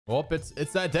Well,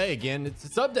 it's that day again. It's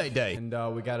update day, and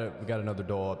we got another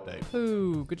duel update.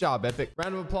 Ooh, good job, Epic.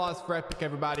 Round of applause for Epic,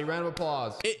 everybody. Round of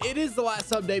applause. It is the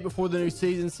last update before the new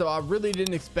season, so I really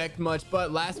didn't expect much.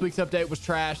 But last week's update was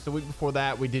trash. The week before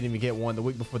that, we didn't even get one. The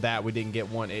week before that, we didn't get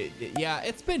one. Yeah,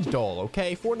 it's been dull.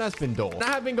 Okay, Fortnite's been dull. And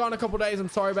I have been gone a couple days. I'm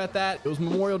sorry about that. It was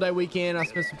Memorial Day weekend. I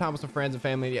spent some time with some friends and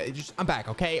family. Yeah, I'm back.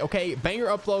 Okay. Banger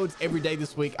uploads every day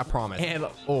this week, I promise. And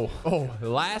the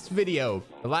last video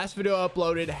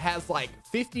uploaded has like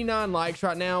 59 likes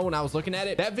right now. When I was looking at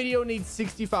it, that video needs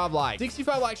 65 likes.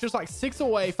 65 likes, just like 6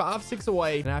 away, 6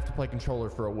 away, and I have to play controller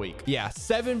for a week. Yeah,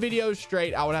 7 videos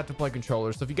straight I would have to play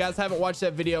controller. So if you guys haven't watched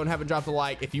that video and haven't dropped a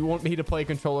like, if you want me to play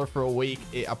controller for a week,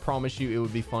 I promise you it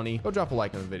would be funny. Go drop a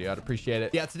like on the video. I'd appreciate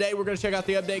it. Yeah, today we're gonna check out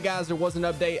the update, guys. There was an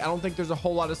update. I don't think there's a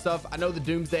whole lot of stuff. I know the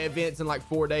Doomsday event's in like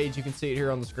 4 days. You can see it here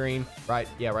on the screen, right?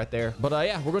 Yeah, right there. But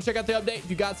yeah, we're gonna check out the update.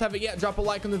 If you guys haven't yet, drop a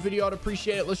like on the video. I'd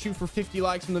appreciate it. Let's shoot for 50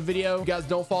 likes on the video. If you guys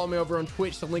don't follow me over on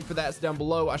Twitch, the link for that's down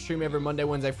below. I stream every Monday,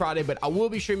 Wednesday, Friday, but I will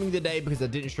be streaming today because I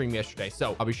didn't stream yesterday.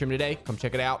 So I'll be streaming today. Come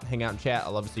check it out, hang out and chat. I'd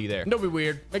love to see you there. And don't be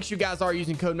weird. Make sure you guys are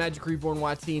using code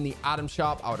MagicRebornYT in the item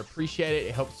shop. I would appreciate it.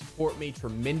 It helps support me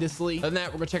tremendously. Other than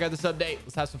that, we're gonna check out this update.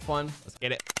 Let's have some fun. Let's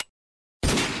get it.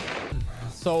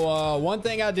 So one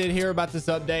thing I did hear about this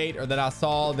update, or that I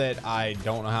saw, that I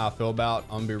don't know how I feel about,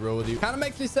 I'm gonna be real with you, kind of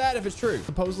makes me sad if it's true.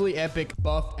 Supposedly Epic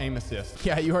buffed aim assist.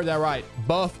 Yeah, you heard that right.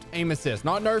 Buffed aim assist.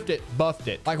 Not nerfed it, buffed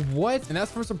it. Like, what? And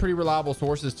that's from some pretty reliable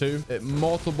sources too.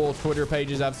 Multiple Twitter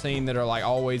pages I've seen that are like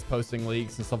always posting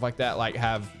leaks and stuff like that, like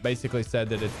have basically said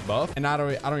that it's buffed. And I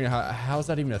don't know how is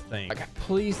that even a thing? Like,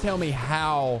 please tell me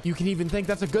how you can even think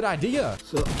that's a good idea.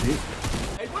 So,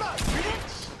 hey, what up,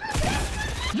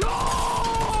 bitch? Yo!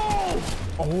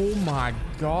 Oh my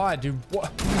god, dude.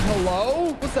 What?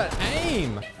 Hello? What's that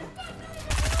aim?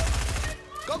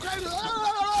 Go crazy.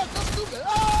 Go stupid.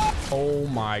 Oh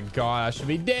my god, I should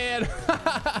be dead.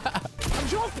 I'm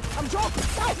joking.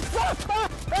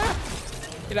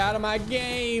 Get out of my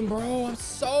game, bro. I'm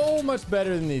so much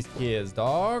better than these kids,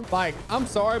 dog. Like, I'm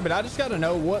sorry, but I just gotta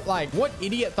know what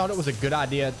idiot thought it was a good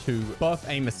idea to buff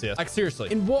aim assist. Like, seriously,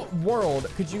 in what world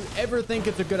could you ever think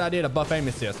it's a good idea to buff aim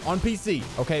assist on PC?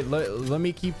 Okay, let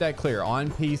me keep that clear. On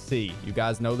PC, you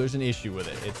guys know there's an issue with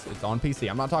it. It's on PC.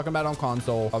 I'm not talking about on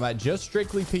console. I'm about just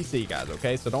strictly PC, guys.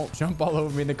 Okay, so don't jump all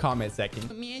over me in the comment section.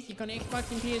 Man, you on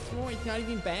Xbox and PS4. It's not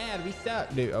even bad. We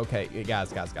suck, dude. Okay,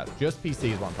 guys. Just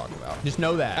PC is what I'm talking about. Just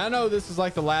know that. I know this is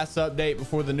like the last update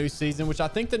before the new season, which I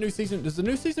think does the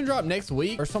new season drop next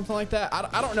week or something like that?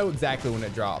 I don't know exactly when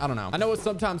it drops. I don't know. I know it's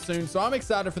sometime soon, so I'm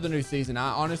excited for the new season.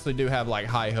 I honestly do have like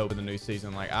high hope for the new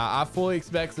season. Like, I fully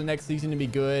expect the next season to be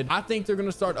good. I think they're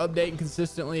gonna start updating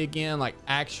consistently again, like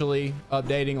actually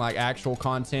updating like actual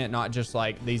content, not just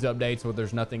like these updates where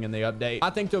there's nothing in the update.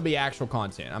 I think there'll be actual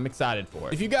content. I'm excited for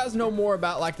it. If you guys know more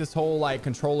about like this whole like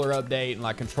controller update and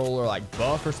like controller like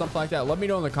buff or something like that, let me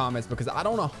know in the comments, because I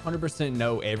don't 100%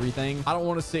 know everything. I don't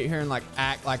want to sit here and like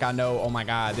act like I know, oh my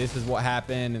god, this is what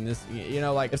happened, and this, you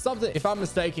know, like if I'm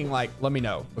mistaken, like let me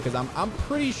know, because I'm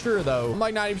pretty sure though, I'm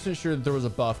like 90% sure that there was a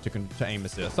buff to aim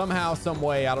assist somehow, some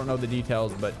way. I don't know the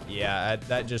details, but yeah,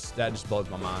 that just blows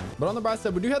my mind. But on the bright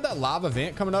side, we do have that live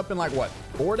event coming up in like what,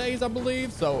 4 days, I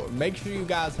believe. So make sure you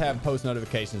guys have post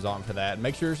notifications on for that.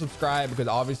 Make sure you're subscribed, because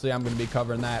obviously I'm going to be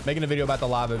covering that, making a video about the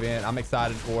live event. I'm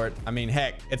excited for it. I mean,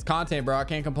 heck, it's content, bro. I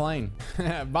can't complain.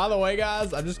 By the way,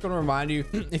 guys, I'm just going to remind you,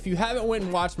 if you haven't went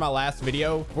and watched my last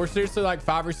video, we're seriously like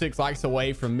 5 or 6 likes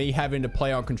away from me having to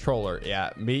play on controller. Yeah,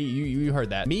 you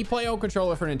heard that. Me play on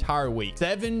controller for an entire week.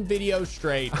 7 videos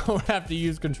straight I would have to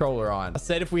use controller on. I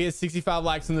said if we hit 65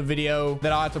 likes in the video,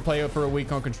 that I'll have to play it for a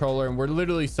week on controller, and we're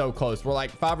literally so close. We're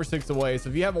like 5 or 6 away. So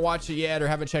if you haven't watched it yet or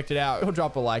haven't checked it out, go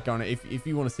drop a like on it if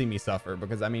you want to see me suffer,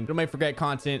 because I mean, it'll make for great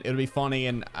content. It'll be funny,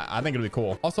 and I think it'll be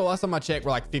cool. Also, last time I checked,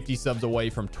 we're like 50 subs away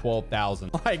from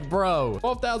 12,000. Like, bro,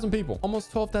 12,000 people,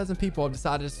 almost 12,000 people have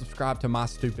decided to subscribe to my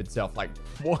stupid self. Like,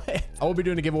 what? I will be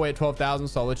doing a giveaway at 12,000,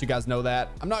 so I'll let you guys know that.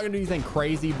 I'm not gonna do anything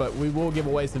crazy, but we will give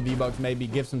away some V-Bucks, maybe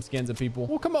give some skins to people.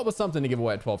 We'll come up with something to give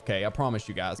away at 12K. I promise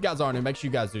you guys. If you guys are new, make sure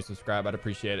you guys do subscribe. I'd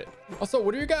appreciate it. Also,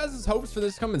 what are your guys' hopes for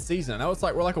this coming season? I know it's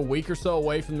like we're like a week or so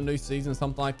away from the new season,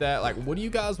 something like that. Like, what do you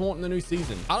guys want in the new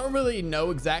season? I don't really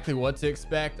know exactly what to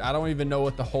expect. I don't even know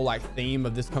what the whole like theme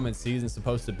of this coming season is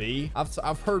supposed to be.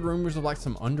 I've heard rumors YouTubers with like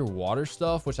some underwater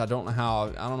stuff, which I don't know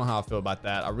how I feel about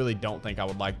that. I really don't think I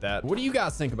would like that. What do you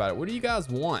guys think about it? What do you guys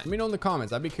want? Let me know in the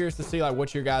comments. I'd be curious to see like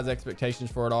what your guys'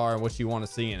 expectations for it are and what you want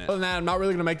to see in it. Other than that, I'm not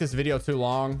really gonna make this video too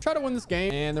long. Try to win this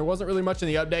game, and there wasn't really much in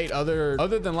the update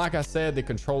other than, like I said, the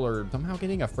controller somehow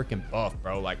getting a freaking buff,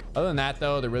 bro. Like, other than that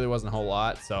though, there really wasn't a whole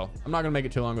lot. So I'm not gonna make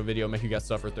it too long of a video, make you guys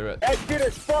suffer through it. That shit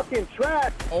is fucking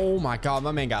trash. Oh my god,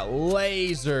 my man got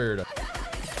lasered.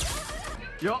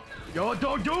 Yo,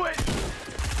 don't do it.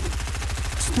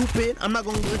 Stupid. I'm not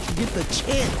gonna let you get the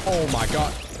chance. Oh my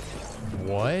god.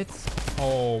 What?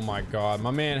 Oh my god,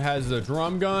 my man has the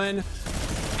drum gun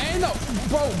and the,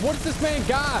 bro, what's this man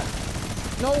got?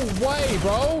 No way,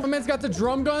 bro. My man's got the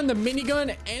drum gun, the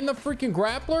minigun, and the freaking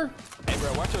grappler. Hey,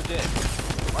 bro, watch your dick.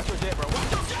 Watch your dick, bro.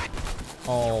 Watch your dick.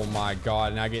 Oh my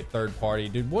god, and I get third party.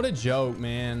 Dude, what a joke,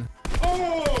 man.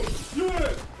 Oh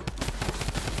shit.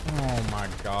 Oh my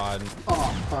god.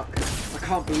 Oh, fuck. I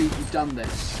can't believe you've done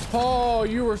this. Oh,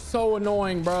 you were so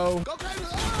annoying, bro. Go crazy.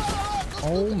 Go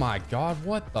Oh my god,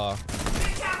 what the?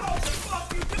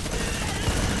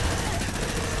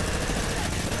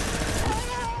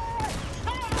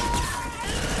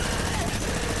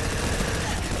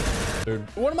 Dude,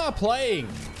 what am I playing?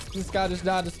 This guy just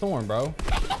died to storm, bro.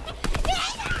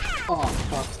 Oh,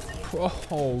 fuck.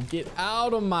 Oh, get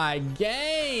out of my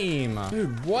game.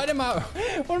 Dude, what am I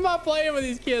playing with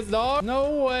these kids, dog?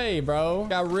 No way, bro.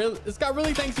 This guy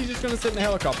really thinks he's just gonna sit in the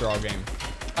helicopter all game.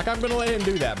 Like, I'm gonna let him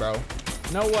do that, bro.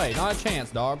 No way, not a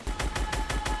chance, dog.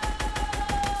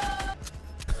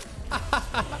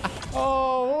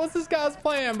 Oh, what was this guy's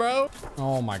plan, bro?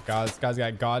 Oh my god, this guy's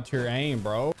got god tier aim,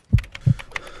 bro.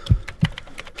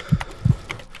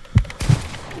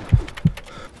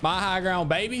 My high ground,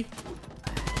 baby.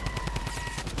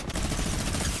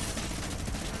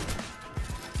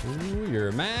 Ooh,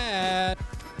 you're mad.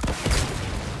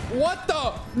 What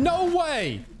the? No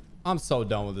way. I'm so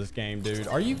done with this game, dude.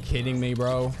 Are you kidding me,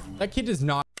 bro? That kid does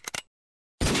not